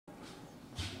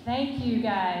Thank you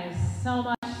guys so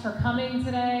much for coming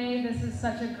today. This is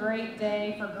such a great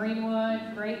day for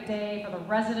Greenwood, great day for the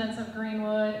residents of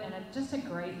Greenwood, and just a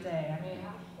great day. I mean,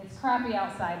 it's crappy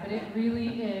outside, but it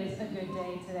really is a good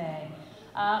day today.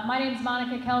 My name is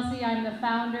Monica Kelsey. I'm the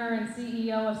founder and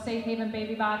CEO of Safe Haven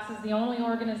Baby Boxes, the only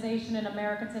organization in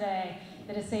America today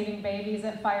that is saving babies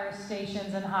at fire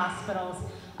stations and hospitals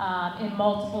in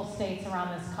multiple states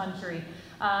around this country.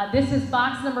 This is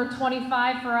box number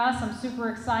 25 for us. I'm super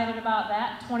excited about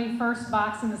that. 21st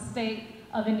box in the state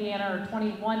of Indiana, or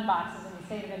 21 boxes in the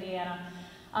state of Indiana.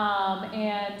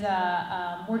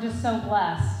 We're just so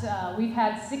blessed. We've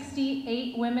had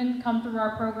 68 women come through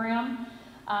our program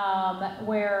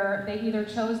where they either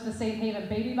chose the Safe Haven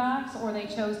Baby Box or they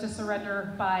chose to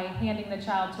surrender by handing the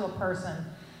child to a person.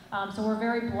 So we're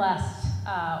very blessed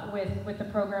with the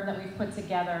program that we've put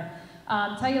together.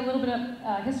 Tell you a little bit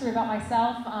of history about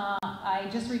myself. I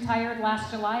just retired last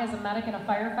July as a medic and a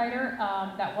firefighter.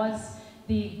 That was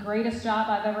the greatest job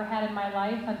I've ever had in my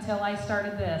life until I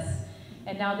started this.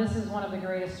 And now this is one of the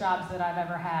greatest jobs that I've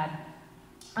ever had.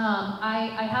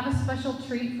 I have a special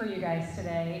treat for you guys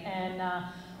today, and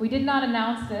we did not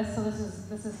announce this, so this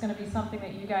is going to be something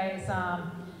that you guys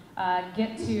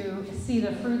get to see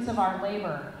the fruits of our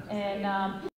labor.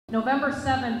 And November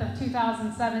 7th of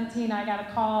 2017, I got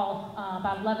a call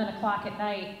about 11 o'clock at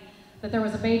night that there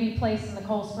was a baby placed in the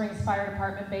Coolsprings Fire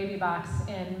Department baby box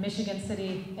in Michigan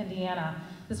City, Indiana.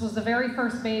 This was the very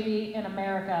first baby in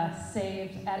America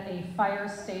saved at a fire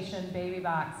station baby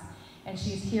box, and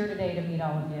she's here today to meet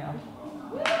all of you.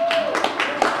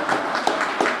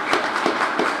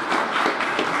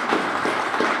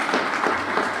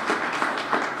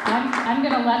 I'm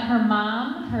going to let her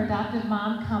mom, her adoptive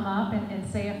mom, come up and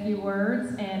say a few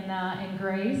words, and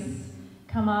Grace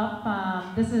come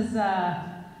up. This is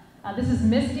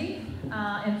Misty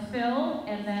and Phil,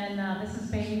 and then this is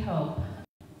baby Hope.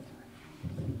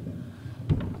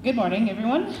 Good morning,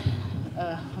 everyone.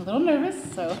 I'm a little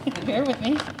nervous, so bear with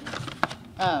me.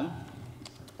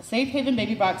 Safe Haven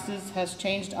Baby Boxes has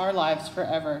changed our lives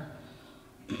forever.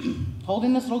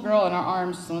 Holding this little girl in our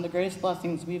arms is one of the greatest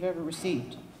blessings we've ever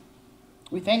received.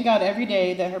 We thank God every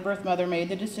day that her birth mother made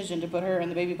the decision to put her in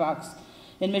the baby box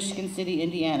in Michigan City,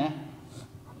 Indiana.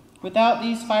 Without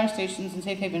these fire stations and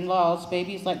Safe Haven laws,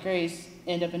 babies like Grace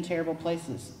end up in terrible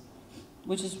places,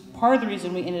 which is part of the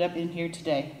reason we ended up in here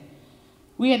today.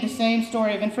 We had the same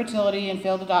story of infertility and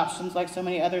failed adoptions like so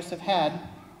many others have had,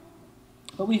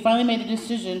 but we finally made the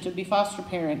decision to be foster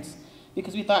parents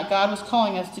because we thought God was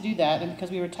calling us to do that, and because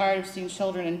we were tired of seeing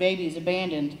children and babies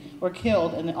abandoned or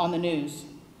killed on the news.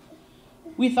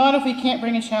 We thought if we can't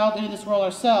bring a child into this world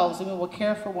ourselves, then we will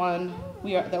care for one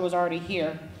that was already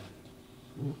here.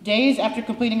 Days after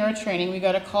completing our training, we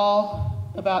got a call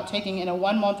about taking in a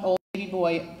 1-month-old baby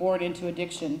boy born into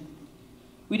addiction.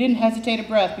 We didn't hesitate a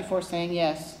breath before saying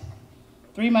yes.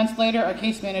 3 months later, our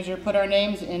case manager put our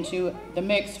names into the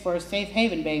mix for a Safe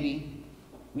Haven baby.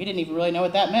 We didn't even really know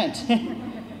what that meant.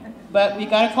 But we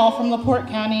got a call from LaPorte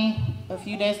County a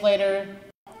few days later,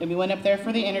 and we went up there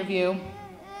for the interview.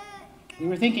 We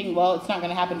were thinking, well, it's not going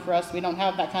to happen for us. We don't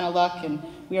have that kind of luck, and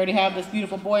we already have this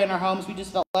beautiful boy in our homes. We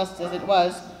just felt blessed as it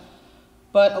was.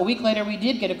 But a week later, we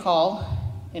did get a call,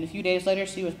 and a few days later,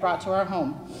 she was brought to our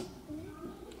home.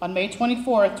 On May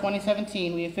 24th,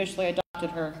 2017, we officially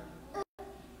adopted her.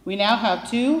 We now have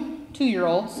two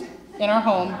 2-year-olds in our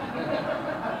home,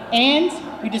 and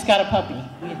we just got a puppy.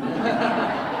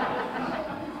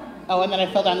 Oh, and then I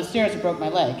fell down the stairs and broke my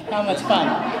leg. How much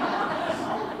fun.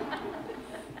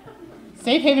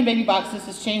 Safe Haven Baby Boxes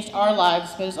has changed our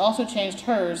lives, but has also changed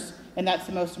hers, and that's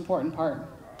the most important part.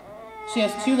 She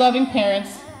has 2 loving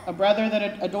parents, a brother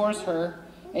that adores her,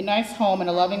 a nice home, and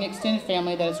a loving extended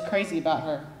family that is crazy about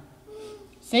her.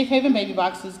 Safe Haven Baby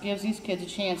Boxes gives these kids a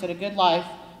chance at a good life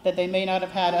that they may not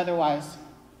have had otherwise.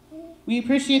 We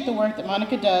appreciate the work that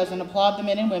Monica does and applaud the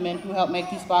men and women who help make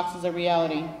these boxes a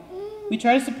reality. We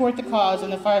try to support the cause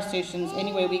and the fire stations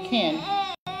any way we can.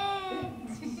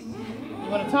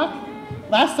 You want to talk?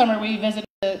 Last summer, we visited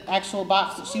the actual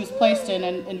box that she was placed in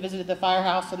and visited the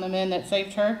firehouse and the men that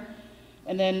saved her.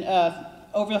 And then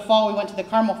over the fall, we went to the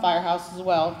Carmel Firehouse as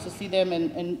well to see them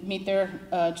and meet their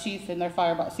chief and their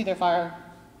see their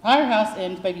firehouse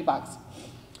and baby box.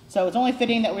 So it's only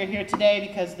fitting that we're here today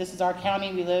because this is our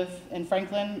county. We live in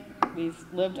Franklin. We've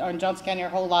lived in Johnson County our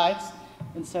whole lives.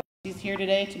 And so she's here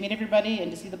today to meet everybody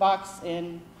and to see the box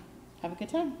and have a good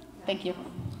time. Thank you.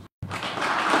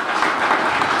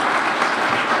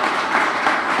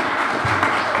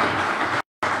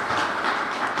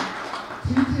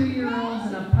 2-year-olds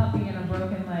and a puppy and a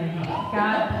broken leg.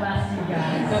 God bless you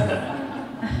guys.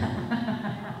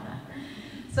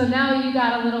 So now you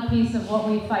got a little piece of what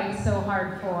we fight so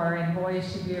hard for, and boy,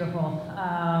 is she beautiful.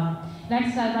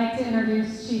 Next, I'd like to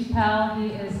introduce Chief Pell.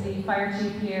 He is the fire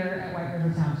chief here at White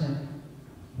River Township.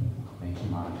 Thank you,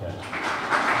 Monica.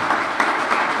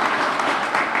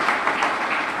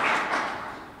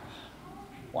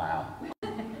 Wow.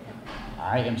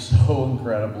 I am so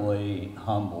incredibly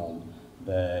humbled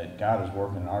that God is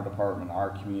working in our department, our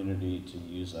community, to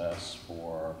use us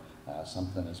for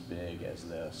something as big as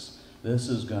this. This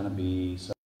is going to be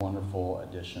such a wonderful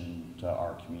addition to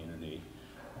our community.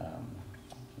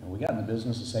 We got in the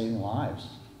business of saving lives,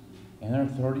 and there are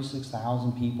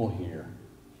 36,000 people here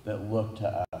that look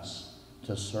to us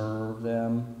to serve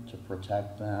them, to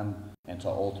protect them, and to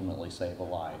ultimately save a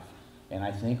life. And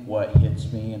I think what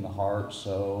hits me in the heart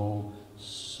so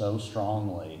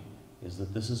strongly is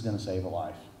that this is going to save a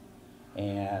life.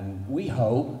 And we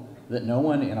hope that no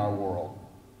one in our world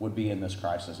would be in this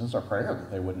crisis. It's our prayer that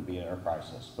they wouldn't be in our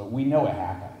crisis, but we know it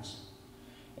happens.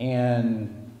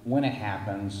 And when it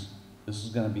happens, this is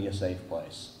going to be a safe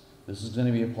place. This is going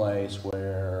to be a place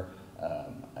where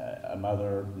a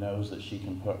mother knows that she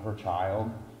can put her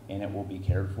child and it will be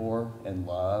cared for and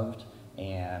loved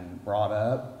and brought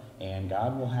up, and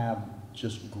God will have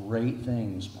just great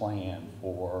things planned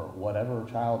for whatever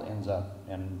child ends up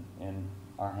in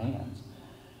our hands.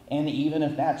 And even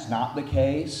if that's not the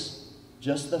case,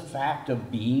 just the fact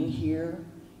of being here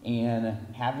and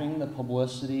having the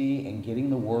publicity and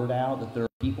getting the word out that there are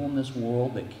people in this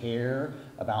world that care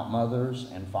about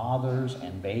mothers and fathers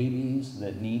and babies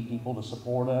that need people to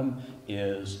support them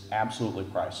is absolutely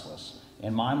priceless.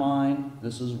 In my mind,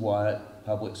 this is what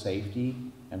public safety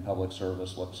and public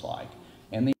service looks like.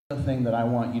 And the other thing that I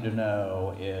want you to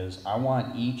know is I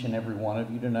want each and every one of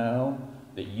you to know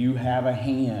that you have a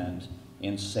hand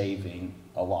in saving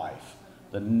a life.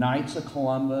 The Knights of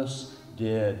Columbus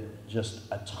did just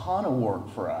a ton of work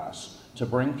for us to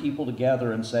bring people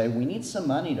together and say, we need some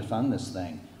money to fund this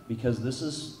thing because this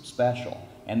is special.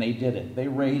 And they did it. They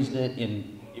raised it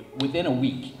within a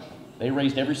week. They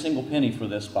raised every single penny for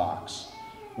this box.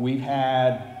 We've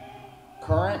had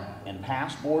current and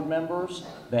past board members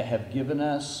that have given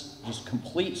us just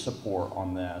complete support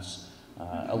on this.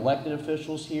 Elected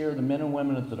officials here, the men and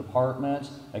women at the department,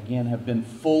 again, have been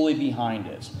fully behind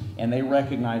it, and they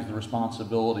recognize the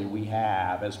responsibility we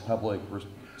have as public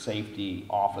safety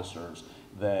officers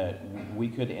that we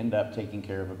could end up taking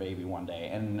care of a baby one day.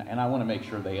 And I want to make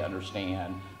sure they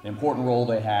understand the important role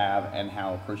they have and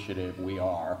how appreciative we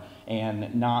are,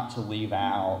 and not to leave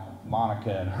out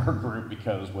Monica and her group,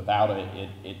 because without it,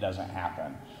 it doesn't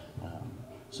happen.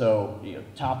 So,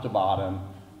 top to bottom,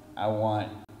 I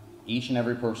want each and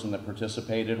every person that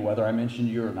participated, whether I mentioned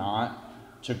you or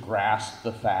not, to grasp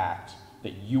the fact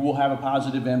that you will have a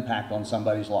positive impact on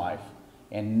somebody's life.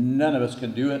 And none of us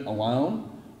can do it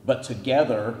alone, but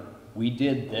together we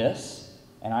did this,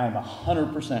 and I am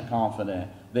 100%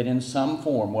 confident that in some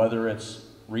form, whether it's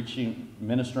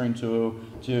ministering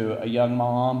to a young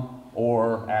mom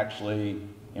or actually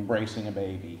embracing a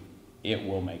baby, it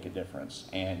will make a difference.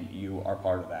 And you are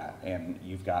part of that, and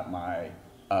you've got my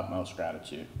utmost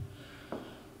gratitude.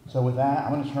 So with that,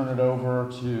 I'm going to turn it over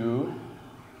to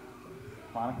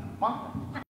Monica.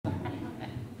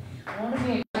 Won't it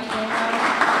be a great day?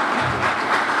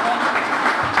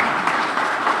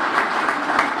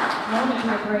 Won't it be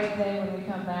a great day when we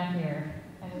come back here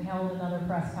and we hold another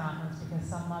press conference because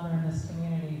some mother in this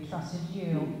community trusted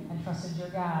you and trusted your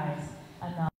guys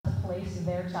enough to place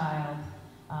their child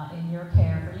in your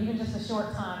care for even just a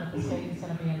short time that this baby's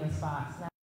going to be in this box.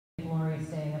 That's a glorious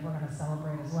day that we're going to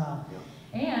celebrate as well.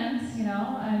 And,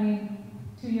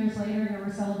 2 years later, here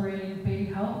we're celebrating Baby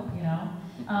Hope,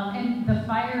 And the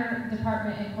fire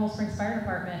department in Coolsprings Fire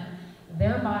Department,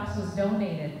 their box was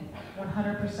donated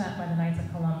 100% by the Knights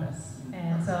of Columbus.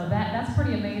 And so that's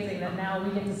pretty amazing that now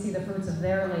we get to see the fruits of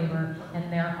their labor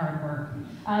and their hard work.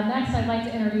 Next, I'd like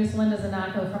to introduce Linda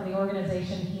Zanacco from the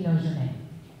organization He Knows Your Name.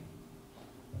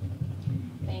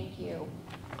 Thank you.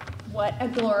 What a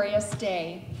glorious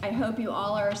day. I hope you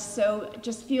all are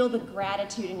just feel the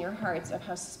gratitude in your hearts of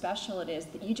how special it is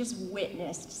that you just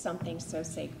witnessed something so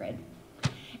sacred.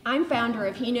 I'm founder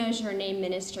of He Knows Your Name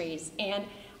Ministries, and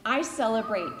I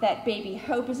celebrate that baby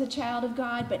Hope is a child of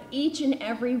God, but each and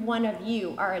every one of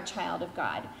you are a child of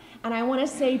God. And I want to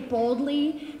say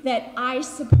boldly that I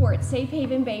support Safe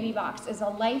Haven Baby Box as a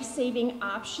life-saving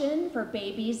option for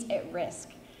babies at risk.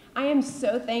 I am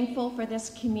so thankful for this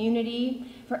community,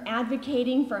 for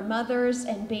advocating for mothers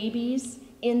and babies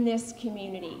in this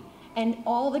community. And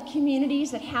all the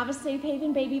communities that have a Safe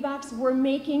Haven Baby Box, we're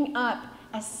making up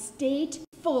a state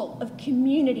full of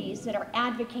communities that are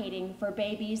advocating for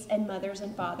babies and mothers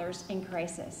and fathers in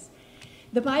crisis.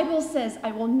 The Bible says,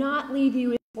 I will not leave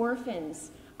you as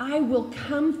orphans. I will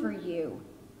come for you.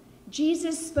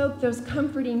 Jesus spoke those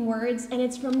comforting words, and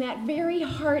it's from that very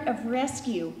heart of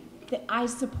rescue that I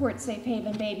support Safe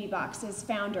Haven Baby Box as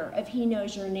founder of He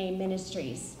Knows Your Name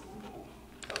Ministries.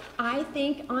 I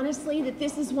think, honestly, that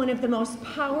this is one of the most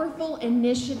powerful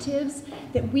initiatives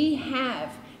that we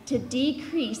have to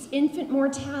decrease infant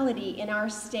mortality in our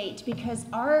state, because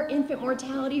our infant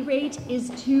mortality rate is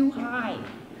too high.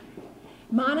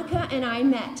 Monica and I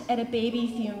met at a baby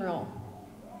funeral,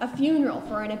 a funeral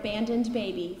for an abandoned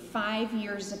baby 5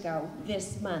 years ago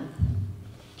this month.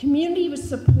 Community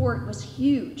support was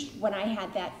huge when I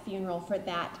had that funeral for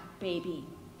that baby.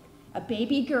 A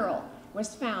baby girl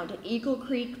was found at Eagle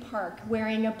Creek Park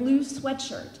wearing a blue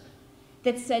sweatshirt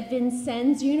that said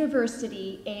Vincennes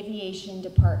University Aviation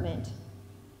Department.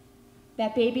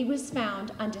 That baby was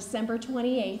found on December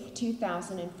 28th,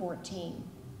 2014.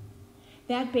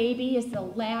 That baby is the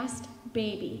last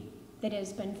baby that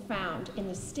has been found in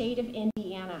the state of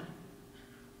Indiana.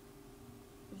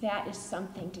 That is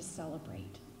something to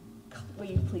celebrate. Will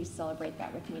you please celebrate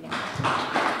that with me now?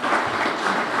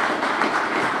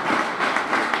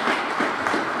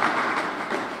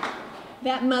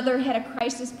 That mother had a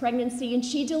crisis pregnancy, and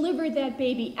she delivered that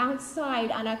baby outside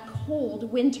on a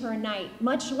cold winter night,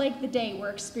 much like the day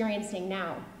we're experiencing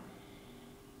now.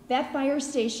 That fire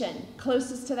station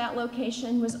closest to that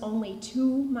location was only 2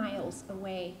 miles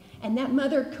away, and that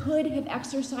mother could have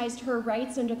exercised her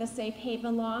rights under the Safe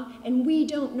Haven law, and we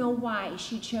don't know why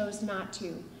she chose not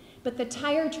to. But the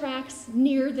tire tracks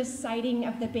near the sighting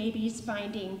of the baby's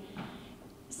finding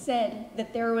said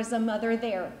that there was a mother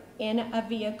there in a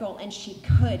vehicle, and she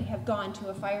could have gone to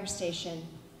a fire station.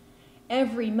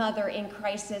 Every mother in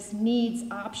crisis needs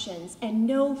options, and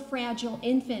no fragile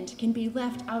infant can be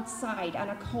left outside on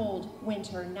a cold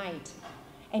winter night.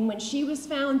 And when she was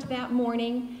found that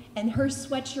morning and her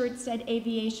sweatshirt said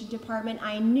Aviation Department,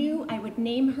 I knew I would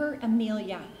name her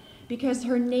Amelia, because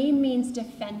her name means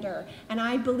defender. And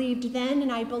I believed then,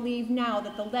 and I believe now,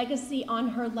 that the legacy on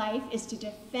her life is to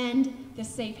defend the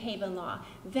Safe Haven law.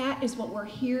 That is what we're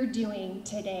here doing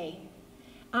today.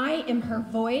 I am her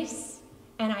voice,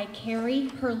 and I carry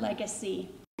her legacy.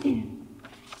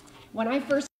 When I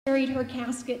first carried her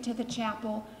casket to the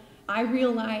chapel, I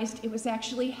realized it was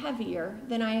actually heavier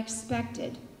than I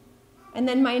expected. And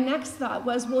then my next thought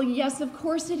was, well, yes, of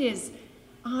course it is.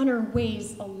 Honor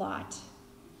weighs a lot.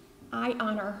 I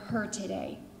honor her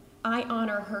today. I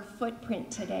honor her footprint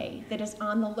today that is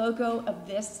on the logo of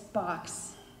this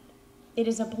box. It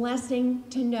is a blessing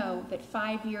to know that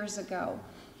 5 years ago,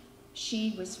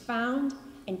 she was found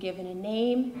and given a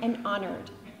name and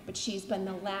honored, but she's been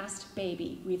the last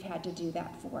baby we've had to do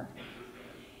that for.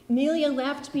 Amelia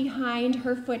left behind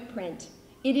her footprint.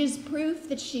 It is proof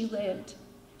that she lived.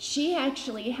 She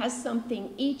actually has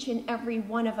something each and every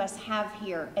one of us have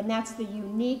here, and that's the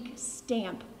unique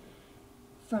stamp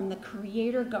from the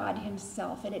Creator God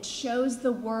himself, and it shows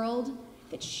the world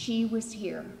that she was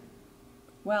here.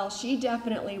 Well, she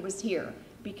definitely was here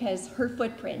because her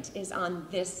footprint is on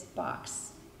this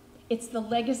box. It's the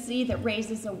legacy that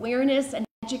raises awareness and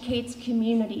educates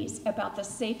communities about the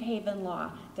Safe Haven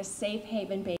law, the Safe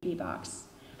Haven Baby Box.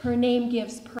 Her name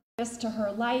gives purpose to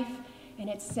her life, and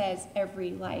it says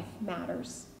every life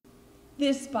matters.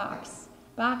 This box,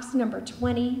 box number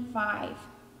 25,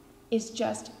 is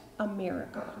just a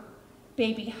miracle.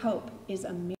 Baby Hope is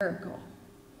a miracle.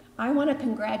 I want to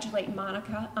congratulate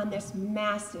Monica on this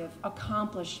massive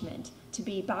accomplishment to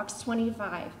be box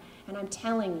 25, and I'm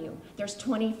telling you, there's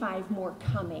 25 more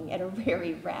coming at a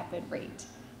very rapid rate.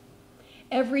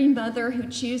 Every mother who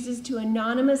chooses to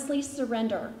anonymously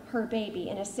surrender her baby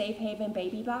in a Safe Haven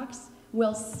Baby Box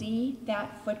will see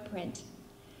that footprint.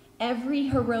 Every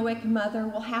heroic mother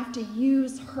will have to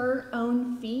use her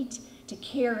own feet to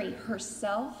carry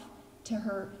herself to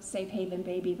her Safe Haven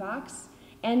Baby Box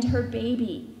and her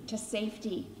baby to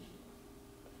safety.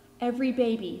 Every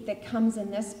baby that comes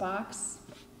in this box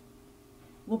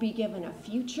will be given a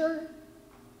future.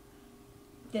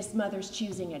 This mother's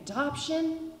choosing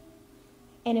adoption,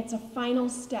 and it's a final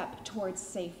step towards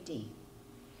safety.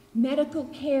 Medical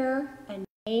care, a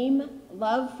name,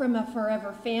 love from a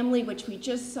forever family, which we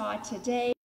just saw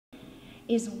today,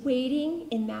 is waiting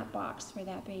in that box for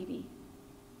that baby.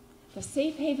 The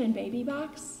Safe Haven Baby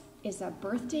Box is a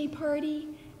birthday party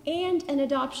and an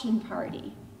adoption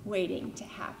party waiting to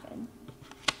happen.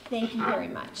 Thank you very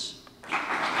much.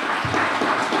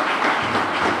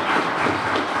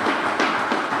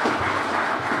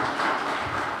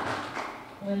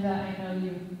 Linda, I know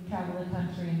you travel the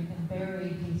country and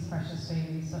bury these precious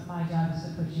babies, but my job is to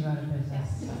put you out of business.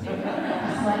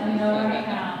 Just letting you know right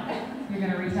now, you're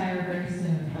going to retire very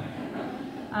soon.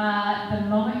 The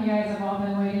moment you guys have all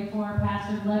been waiting for,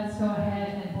 Pastor, let's go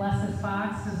ahead and bless this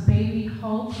box. Does baby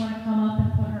Hope want to come up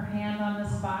and put her hand on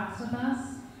this box with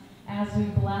us as we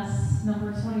bless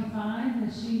number 25?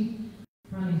 Is she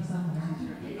running somewhere?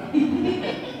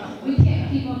 We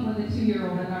can't keep up with a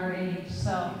 2-year-old at our age,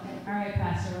 so all right,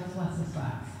 Pastor, let's bless this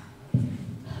box.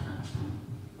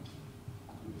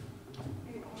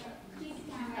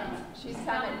 She's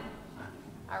coming.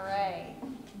 All right.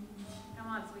 Come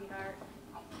on, sweetheart.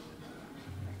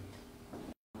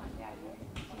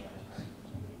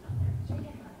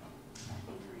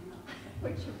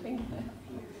 Put your finger.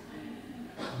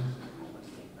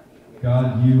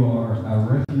 God, you are our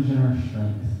refuge and our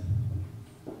strength.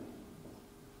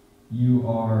 You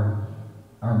are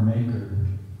our maker.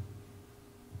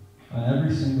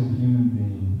 Every single human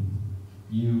being,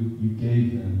 you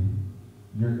gave them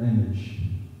your image,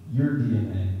 your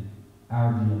DNA,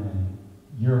 our DNA,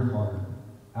 your heart,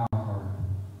 our heart.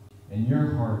 And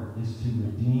your heart is to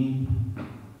redeem,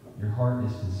 your heart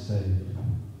is to save.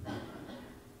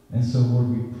 And so, Lord,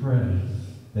 we pray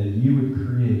that you would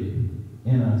create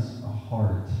in us a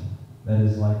heart that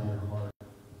is like your heart.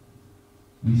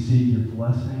 We seek your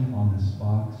blessing on this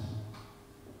box.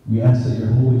 We ask that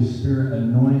your Holy Spirit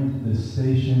anoint this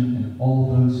station and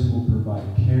all those who will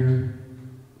provide care,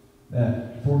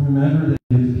 that for whomever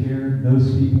they give care,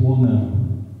 those people will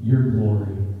know your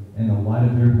glory and the light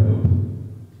of your hope.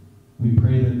 We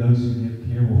pray that those who give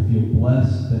care will feel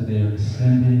blessed, that they are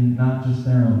extending not just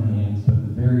their own hands, but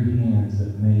the very hands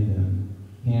that made them,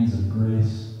 hands of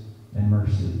grace and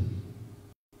mercy.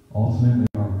 Ultimately,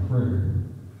 our prayer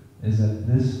is that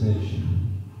this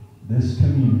station, this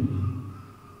community,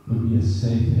 would be a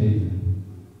safe haven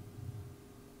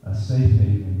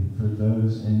for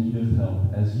those in need of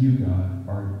help, as you, God,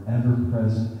 are an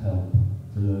ever-present help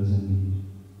for those in need.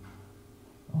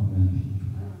 Amen.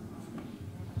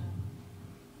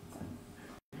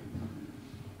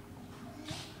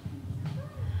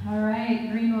 All right,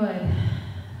 Greenwood.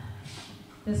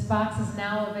 This box is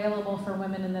now available for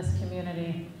women in this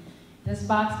community. This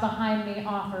box behind me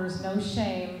offers no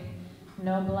shame,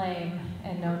 no blame,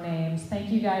 and no names.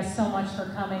 Thank you guys so much for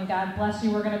coming. God bless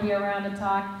you. We're going to be around to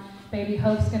talk. Baby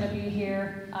Hope's going to be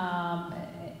here.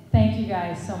 Thank you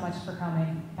guys so much for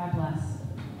coming. God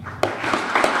bless.